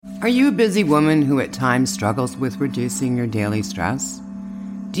Are you a busy woman who at times struggles with reducing your daily stress?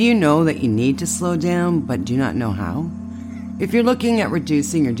 Do you know that you need to slow down but do not know how? If you're looking at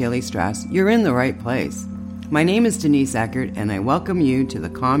reducing your daily stress, you're in the right place. My name is Denise Eckert, and I welcome you to the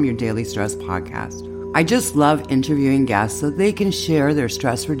Calm Your Daily Stress podcast. I just love interviewing guests so they can share their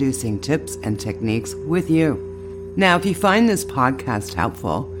stress-reducing tips and techniques with you. Now, if you find this podcast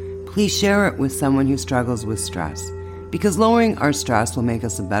helpful, please share it with someone who struggles with stress, because lowering our stress will make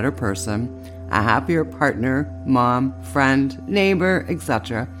us a better person, a happier partner, mom, friend, neighbor,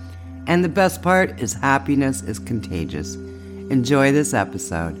 etc. And the best part is happiness is contagious. Enjoy this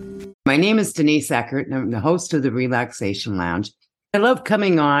episode. My name is Denise Eckert, and I'm the host of the Relaxation Lounge. I love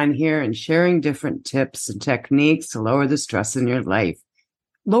coming on here and sharing different tips and techniques to lower the stress in your life.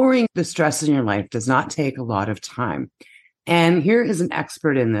 Lowering the stress in your life does not take a lot of time. And here is an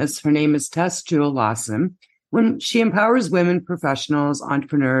expert in this. Her name is Tess, Jewell-Larsen. When she empowers women, professionals,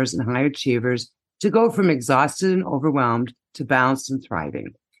 entrepreneurs, and high achievers to go from exhausted and overwhelmed to balanced and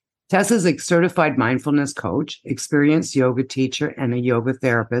thriving. Tess is a certified mindfulness coach, experienced yoga teacher, and a yoga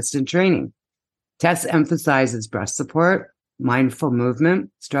therapist in training. Tess emphasizes breath support, mindful movement,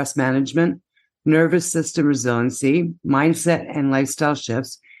 stress management, nervous system resiliency, mindset and lifestyle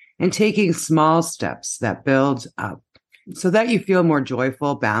shifts, and taking small steps that build up so that you feel more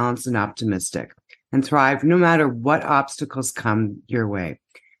joyful, balanced, and optimistic, and thrive no matter what obstacles come your way.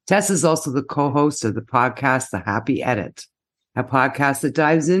 Tess is also the co-host of the podcast, The Happy Edit, a podcast that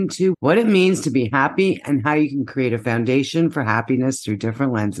dives into what it means to be happy and how you can create a foundation for happiness through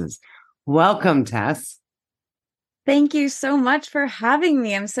different lenses. Welcome, Tess. Thank you so much for having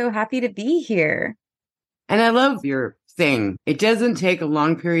me. I'm so happy to be here. And I love your thing. It doesn't take a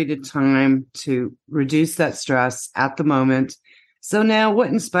long period of time to reduce that stress at the moment. So now, what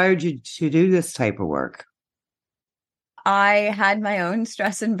inspired you to do this type of work? I had my own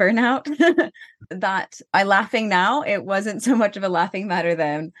stress and burnout that laughing now. It wasn't so much of a laughing matter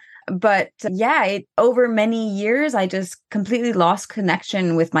then. But over many years, I just completely lost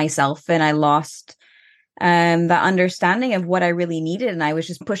connection with myself, and I lost the understanding of what I really needed. And I was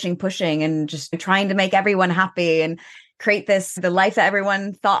just pushing and just trying to make everyone happy and create the life that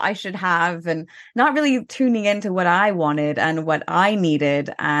everyone thought I should have, and not really tuning into what I wanted and what I needed.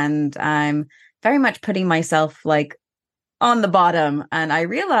 And I'm very much putting myself on the bottom. And I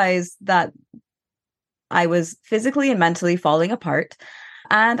realized that I was physically and mentally falling apart,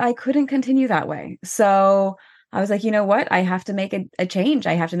 and I couldn't continue that way. So I was like, you know what? I have to make a change.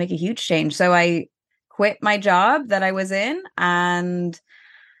 I have to make a huge change. So I quit my job that I was in, and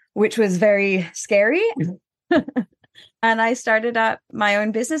which was very scary. And I started up my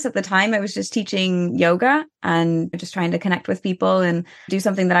own business. At the time, I was just teaching yoga and just trying to connect with people and do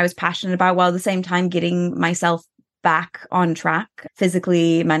something that I was passionate about, while at the same time getting myself back on track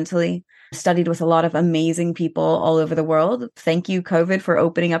physically, mentally. Studied with a lot of amazing people all over the world. Thank you, COVID, for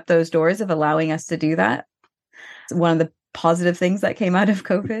opening up those doors of allowing us to do that. It's one of the positive things that came out of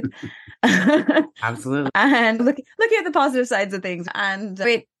COVID. Absolutely. And looking at the positive sides of things. And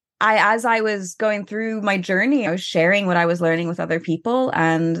as I was going through my journey, I was sharing what I was learning with other people,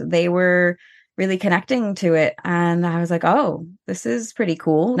 and they were really connecting to it. And I was like, oh, this is pretty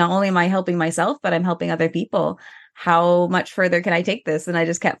cool. Not only am I helping myself, but I'm helping other people. How much further can I take this? And I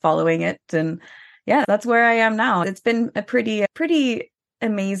just kept following it. And yeah, that's where I am now. It's been a pretty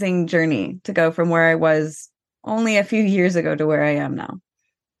amazing journey to go from where I was only a few years ago to where I am now.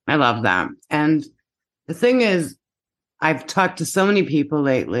 I love that. And the thing is, I've talked to so many people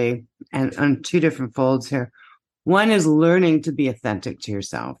lately, and on two different folds here. One is learning to be authentic to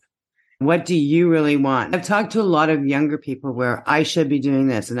yourself. What do you really want? I've talked to a lot of younger people where I should be doing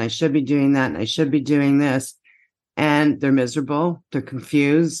this, and I should be doing that, and I should be doing this. And they're miserable, they're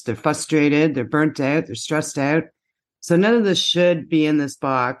confused, they're frustrated, they're burnt out, they're stressed out. So none of this should be in this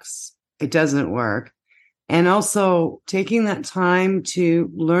box. It doesn't work. And also taking that time to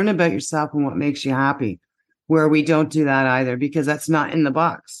learn about yourself and what makes you happy, where we don't do that either, because that's not in the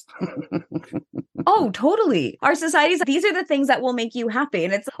box. Oh, totally. Our society's, these are the things that will make you happy.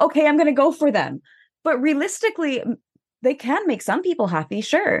 And it's okay, I'm going to go for them. But realistically, they can make some people happy,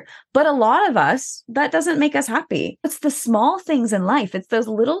 sure. But a lot of us, that doesn't make us happy. It's the small things in life. It's those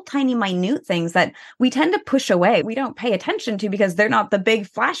little tiny minute things that we tend to push away. We don't pay attention to because they're not the big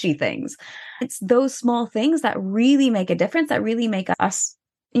flashy things. It's those small things that really make a difference, that really make us,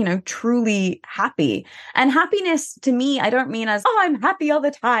 truly happy. And happiness to me, I don't mean as, oh, I'm happy all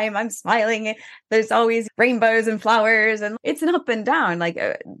the time, I'm smiling, there's always rainbows and flowers, and it's an up and down.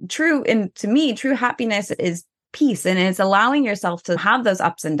 To me, true happiness is peace, and it's allowing yourself to have those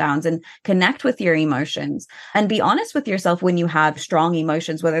ups and downs and connect with your emotions and be honest with yourself when you have strong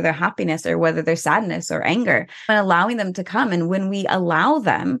emotions, whether they're happiness or whether they're sadness or anger, and allowing them to come. And when we allow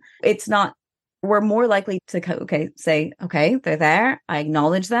them, we're more likely to say, okay, they're there. I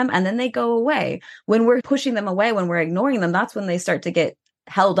acknowledge them, and then they go away. When we're pushing them away, when we're ignoring them, that's when they start to get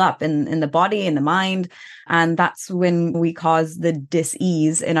held up in the body, in the mind. And that's when we cause the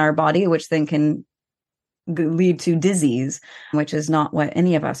dis-ease in our body, which then can lead to disease, which is not what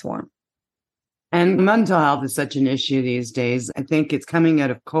any of us want. And mental health is such an issue these days. I think it's coming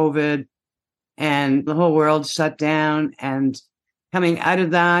out of COVID and the whole world shut down, and coming out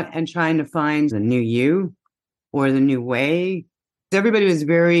of that and trying to find the new you or the new way. Everybody was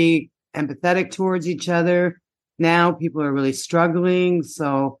very empathetic towards each other. Now people are really struggling.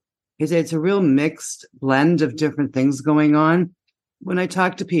 So it's a real mixed blend of different things going on. When I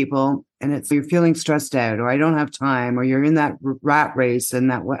talk to people and you're feeling stressed out, or I don't have time, or you're in that rat race and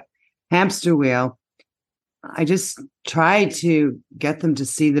that hamster wheel, I just try to get them to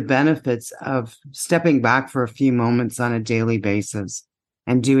see the benefits of stepping back for a few moments on a daily basis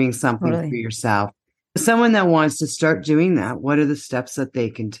and doing something for yourself. Someone that wants to start doing that, what are the steps that they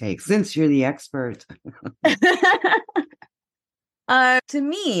can take? Since you're the expert. To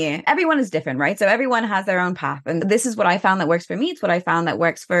me, everyone is different, right? So everyone has their own path. And this is what I found that works for me. It's what I found that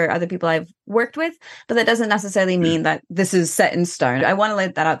works for other people I've worked with. But that doesn't necessarily mean that this is set in stone. I want to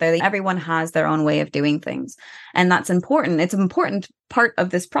let that out there. Everyone has their own way of doing things. And that's important. It's an important part of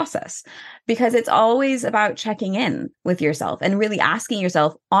this process, because it's always about checking in with yourself and really asking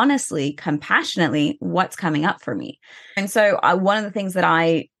yourself honestly, compassionately, what's coming up for me. And so one of the things that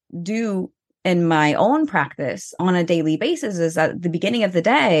I do in my own practice on a daily basis is at the beginning of the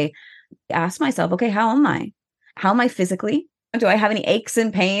day, ask myself, okay, how am I? How am I physically? Do I have any aches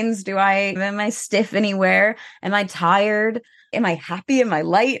and pains? Am I stiff anywhere? Am I tired? Am I happy? Am I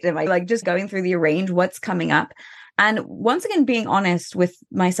light? Am I just going through the range? What's coming up? And once again, being honest with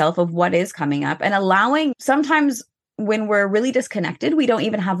myself of what is coming up, and allowing, sometimes when we're really disconnected, we don't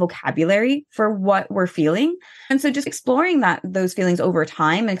even have vocabulary for what we're feeling. And so just exploring those feelings over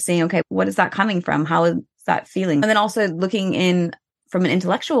time and saying, okay, what is that coming from? How is that feeling? And then also looking in from an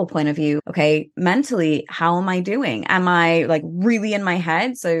intellectual point of view, okay, mentally, how am I doing? Am I really in my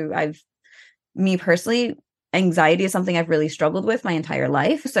head? So me personally, anxiety is something I've really struggled with my entire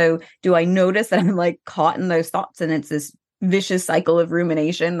life. So do I notice that I'm caught in those thoughts and it's this vicious cycle of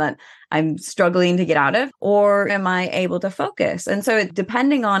rumination that I'm struggling to get out of? Or am I able to focus? And so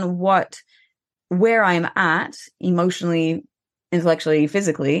depending on where I'm at emotionally, intellectually,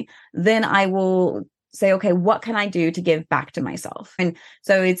 physically, then I will say, okay, what can I do to give back to myself? And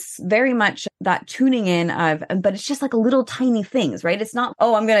so it's very much that tuning in but it's just little tiny things, right? It's not,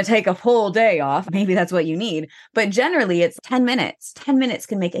 oh, I'm going to take a whole day off. Maybe that's what you need. But generally it's 10 minutes. 10 minutes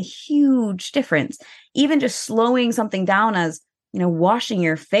can make a huge difference. Even just slowing something down as, washing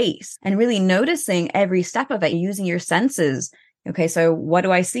your face and really noticing every step of it, using your senses. Okay, so what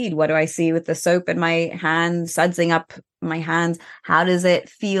do I see? What do I see with the soap in my hands, sudsing up my hands? How does it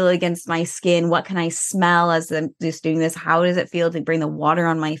feel against my skin? What can I smell as I'm just doing this? How does it feel to bring the water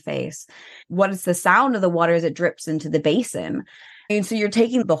on my face? What is the sound of the water as it drips into the basin? And so you're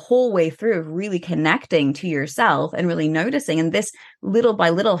taking the whole way through, really connecting to yourself and really noticing. And this little by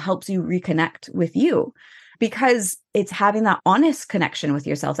little helps you reconnect with you, because it's having that honest connection with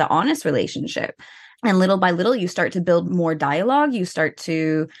yourself, that honest relationship. And little by little, you start to build more dialogue. You start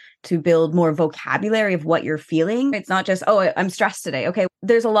to build more vocabulary of what you're feeling. It's not just, oh, I'm stressed today. Okay,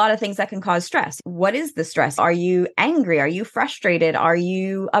 there's a lot of things that can cause stress. What is the stress? Are you angry? Are you frustrated? Are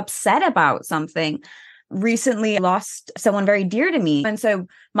you upset about something? Recently, I lost someone very dear to me. And so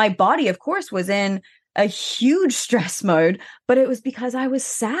my body, of course, was in a huge stress mode, but it was because I was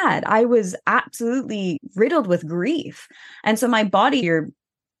sad. I was absolutely riddled with grief. And so my body, your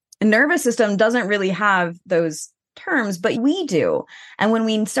nervous system doesn't really have those terms, but we do. And when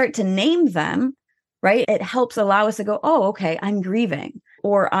we start to name them, right, it helps allow us to go, oh, okay, I'm grieving,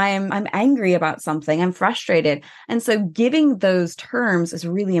 or I'm angry about something, I'm frustrated. And so giving those terms is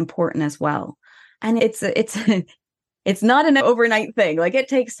really important as well. And it's not an overnight thing. It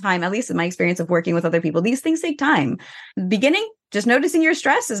takes time, at least in my experience of working with other people. These things take time. Beginning, just noticing your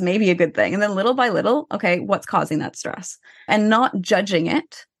stress is maybe a good thing. And then little by little, okay, what's causing that stress? And not judging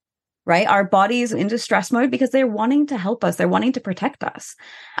it. Right? Our body's into stress mode because they're wanting to help us. They're wanting to protect us,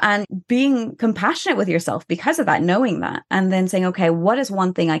 and being compassionate with yourself because of that, knowing that, and then saying, okay, what is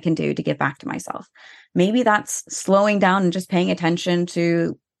one thing I can do to give back to myself? Maybe that's slowing down and just paying attention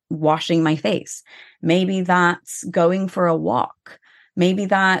to washing my face. Maybe that's going for a walk. Maybe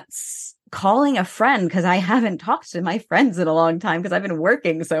that's calling a friend because I haven't talked to my friends in a long time because I've been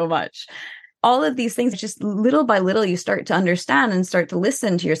working so much. All of these things, just little by little, you start to understand and start to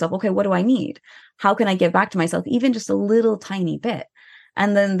listen to yourself. Okay, what do I need? How can I give back to myself? Even just a little tiny bit.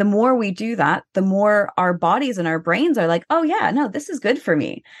 And then the more we do that, the more our bodies and our brains are like, oh yeah, no, this is good for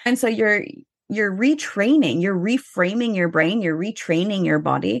me. And so you're retraining, you're reframing your brain, you're retraining your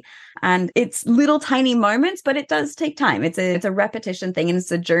body. And it's little tiny moments, but it does take time. It's a repetition thing and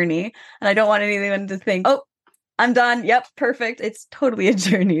it's a journey. And I don't want anyone to think, oh, I'm done. Yep, perfect. It's totally a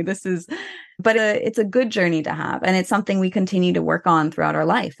journey. But it's a good journey to have. And it's something we continue to work on throughout our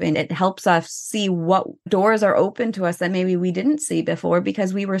life. And it helps us see what doors are open to us that maybe we didn't see before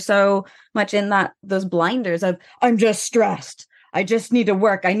because we were so much in those blinders of, I'm just stressed. I just need to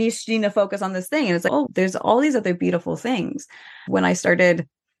work. I need to focus on this thing. And it's like, oh, there's all these other beautiful things. When I started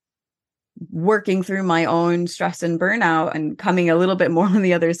working through my own stress and burnout and coming a little bit more on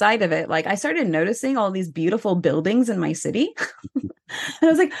the other side of it, like I started noticing all these beautiful buildings in my city. And I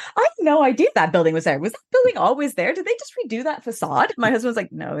was like, I had no idea that building was there. Was that building always there? Did they just redo that facade? My husband was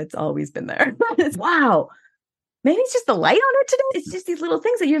like, no, it's always been there. Wow. Maybe it's just the light on it today. It's just these little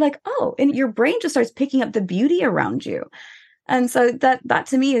things that you're like, oh, and your brain just starts picking up the beauty around you. And so that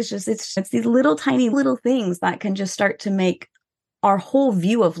to me is just, it's these little tiny little things that can just start to make our whole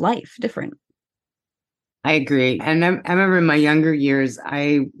view of life different. I agree. And I remember in my younger years,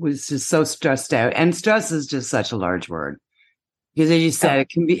 I was just so stressed out. And stress is just such a large word. Because as you said,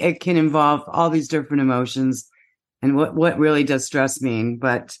 it can involve all these different emotions and what really does stress mean.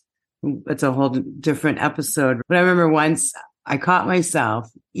 But it's a whole different episode. But I remember once I caught myself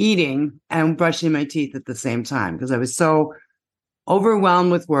eating and brushing my teeth at the same time because I was so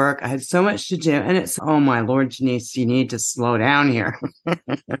overwhelmed with work. I had so much to do. And it's, oh my Lord, Janice, you need to slow down here.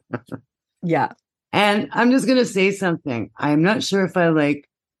 Yeah. And I'm just going to say something. I'm not sure if I like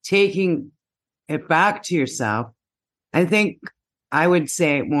taking it back to yourself. I think I would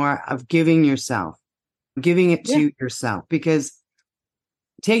say more of giving it to yourself, because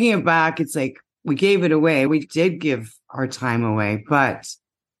taking it back, it's like we gave it away. We did give our time away, but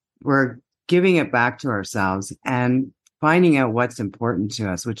we're giving it back to ourselves and finding out what's important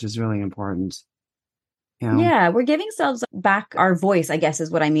to us, which is really important. You know? Yeah, we're giving ourselves back our voice, I guess, is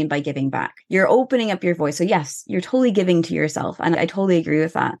what I mean by giving back. You're opening up your voice. So yes, you're totally giving to yourself. And I totally agree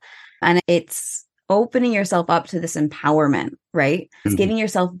with that. And it's opening yourself up to this empowerment, right? It's giving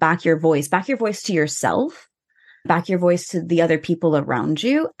yourself back your voice to yourself, back your voice to the other people around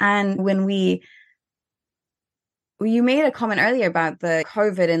you. And when you made a comment earlier about the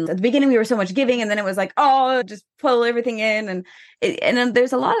COVID, and at the beginning we were so much giving, and then it was like, oh, just pull everything in. And then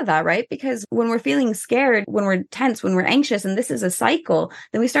there's a lot of that, right? Because when we're feeling scared, when we're tense, when we're anxious, and this is a cycle,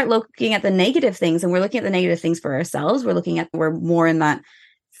 then we start looking at the negative things, and we're looking at the negative things for ourselves. We're more in that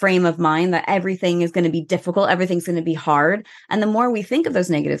frame of mind that everything is going to be difficult, everything's going to be hard. And the more we think of those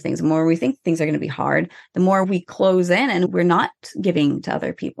negative things, the more we think things are going to be hard, the more we close in and we're not giving to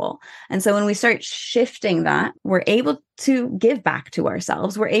other people. And so when we start shifting that, we're able to give back to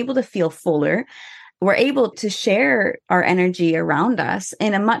ourselves. We're able to feel fuller. We're able to share our energy around us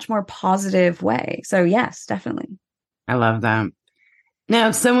in a much more positive way. So yes, definitely. I love that. Now,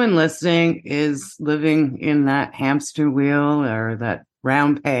 if someone listening is living in that hamster wheel or that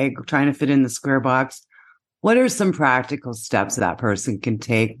round peg, trying to fit in the square box, what are some practical steps that person can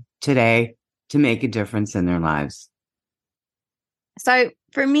take today to make a difference in their lives? So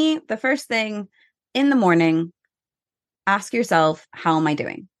for me, the first thing in the morning, ask yourself, how am I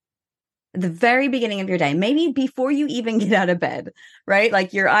doing? At the very beginning of your day, maybe before you even get out of bed, right?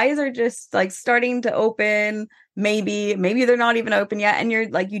 Like your eyes are just like starting to open. Maybe they're not even open yet. And you're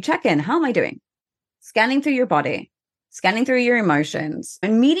like, you check in, how am I doing? Scanning through your body, scanning through your emotions,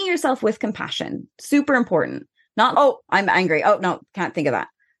 and meeting yourself with compassion. Super important. Not, oh, I'm angry. Oh, no, can't think of that.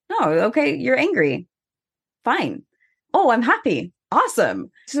 No, okay, you're angry. Fine. Oh, I'm happy.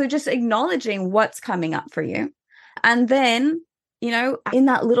 Awesome. So just acknowledging what's coming up for you. And then, in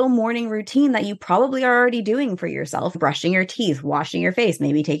that little morning routine that you probably are already doing for yourself, brushing your teeth, washing your face,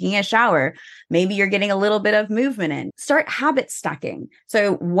 maybe taking a shower, maybe you're getting a little bit of movement in. Start habit stacking.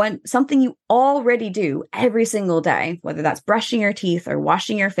 So something you already do every single day, whether that's brushing your teeth or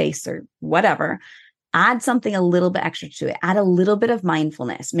washing your face or whatever, add something a little bit extra to it. Add a little bit of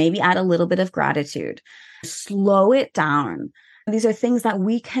mindfulness, maybe add a little bit of gratitude. Slow it down. These are things that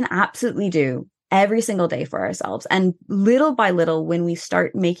we can absolutely do every single day for ourselves. And little by little, when we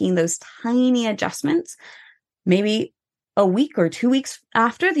start making those tiny adjustments, maybe a week or 2 weeks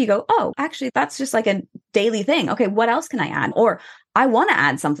after, you go, oh, actually, that's just like a daily thing. Okay, what else can I add? Or I want to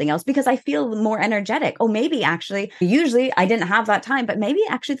add something else because I feel more energetic. Oh, maybe actually, usually I didn't have that time, but maybe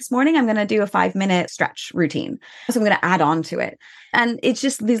actually this morning I'm going to do a 5-minute stretch routine. So I'm going to add on to it. And it's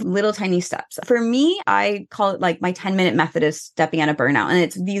just these little tiny steps. For me, I call it like my 10-minute method of stepping out of burnout. And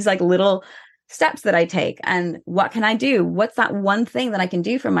it's these like little steps that I take. And what can I do? What's that one thing that I can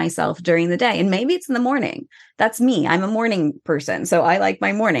do for myself during the day? And maybe it's in the morning. That's me. I'm a morning person. So I like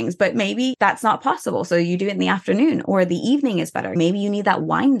my mornings, but maybe that's not possible. So you do it in the afternoon, or the evening is better. Maybe you need that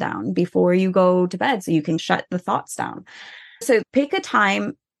wind down before you go to bed so you can shut the thoughts down. So pick a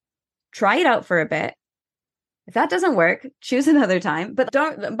time, try it out for a bit. If that doesn't work, choose another time, but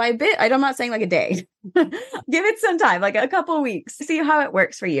don't by a bit. I'm not saying like a day. Give it some time, like a couple of weeks, see how it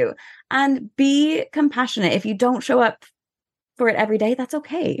works for you, and be compassionate. If you don't show up for it every day, that's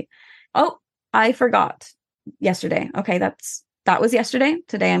okay. Oh, I forgot yesterday. Okay, that was yesterday.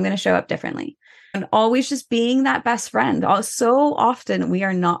 Today, I'm going to show up differently. And always just being that best friend. So often we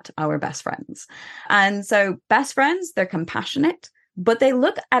are not our best friends. And so best friends, they're compassionate, but they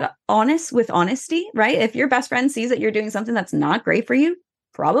look at with honesty, right? If your best friend sees that you're doing something that's not great for you,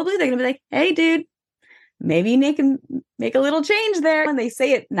 probably they're going to be like, hey, dude, maybe you can make a little change there. And they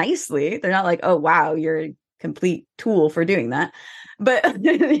say it nicely. They're not like, oh, wow, you're a complete tool for doing that. But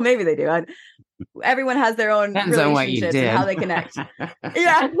maybe they do. Everyone has their own relationships and how they connect.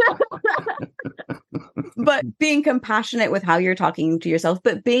 Yeah. But being compassionate with how you're talking to yourself,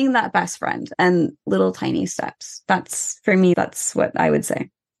 but being that best friend and little tiny steps. For me, that's what I would say.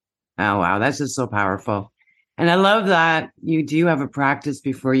 Oh, wow. That's just so powerful. And I love that you do have a practice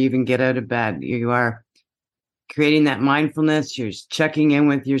before you even get out of bed. You are creating that mindfulness. You're checking in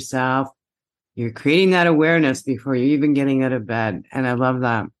with yourself. You're creating that awareness before you're even getting out of bed. And I love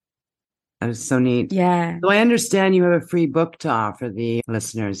that. That is so neat. Yeah. So I understand you have a free book to offer the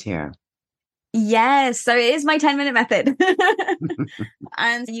listeners here. Yes. So it is my 10-minute method.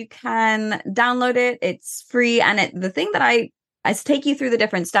 And you can download it. It's free. And the thing that I take you through the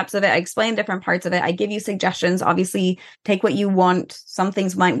different steps of it. I explain different parts of it. I give you suggestions. Obviously, take what you want. Some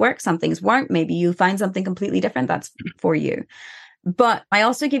things might work. Some things won't. Maybe you find something completely different that's for you. But I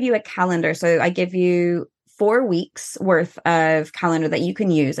also give you a calendar. So I give you 4 weeks worth of calendar that you can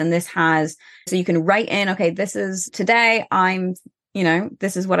use. And so you can write in, okay, this is today.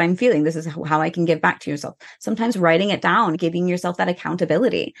 This is what I'm feeling. This is how I can give back to yourself. Sometimes writing it down, giving yourself that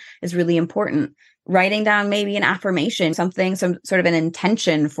accountability is really important. Writing down maybe an affirmation, some sort of an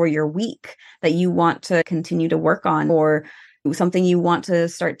intention for your week that you want to continue to work on, or something you want to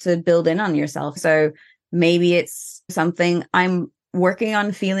start to build in on yourself. So maybe it's something I'm working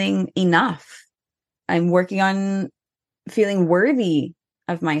on feeling enough. I'm working on feeling worthy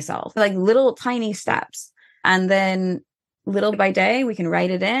of myself, like little tiny steps. And then little by day, we can write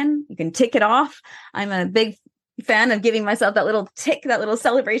it in. You can tick it off. I'm a big fan of giving myself that little tick, that little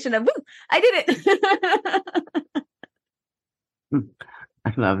celebration of, woo, I did it.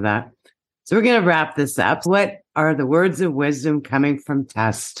 I love that. So we're going to wrap this up. What are the words of wisdom coming from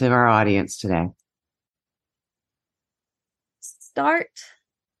Tess to our audience today? Start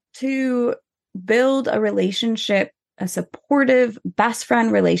to build a relationship, a supportive best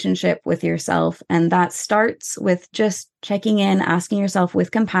friend relationship with yourself. And that starts with just checking in, asking yourself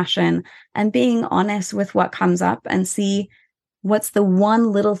with compassion, and being honest with what comes up, and see what's the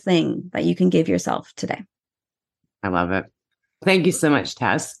one little thing that you can give yourself today. I love it. Thank you so much,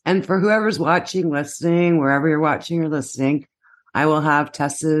 Tess. And for whoever's watching, listening, wherever you're watching or listening, I will have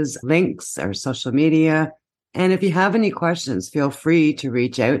Tess's links or social media. And if you have any questions, feel free to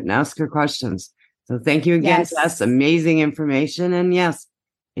reach out and ask her questions. So thank you again, Yes. Tess. Amazing information. And yes,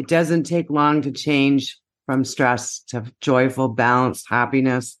 it doesn't take long to change from stress to joyful, balanced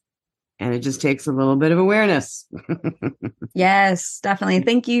happiness. And it just takes a little bit of awareness. Yes, definitely.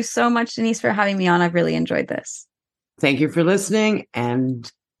 Thank you so much, Denise, for having me on. I've really enjoyed this. Thank you for listening.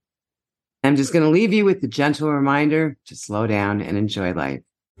 And I'm just going to leave you with the gentle reminder to slow down and enjoy life.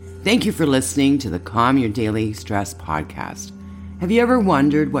 Thank you for listening to the Calm Your Daily Stress podcast. Have you ever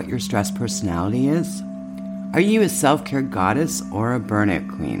wondered what your stress personality is? Are you a self-care goddess or a burnout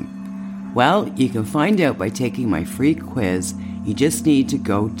queen? Well, you can find out by taking my free quiz. You just need to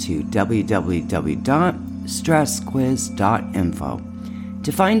go to www.stressquiz.info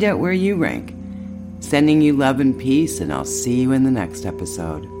to find out where you rank. Sending you love and peace, and I'll see you in the next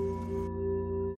episode.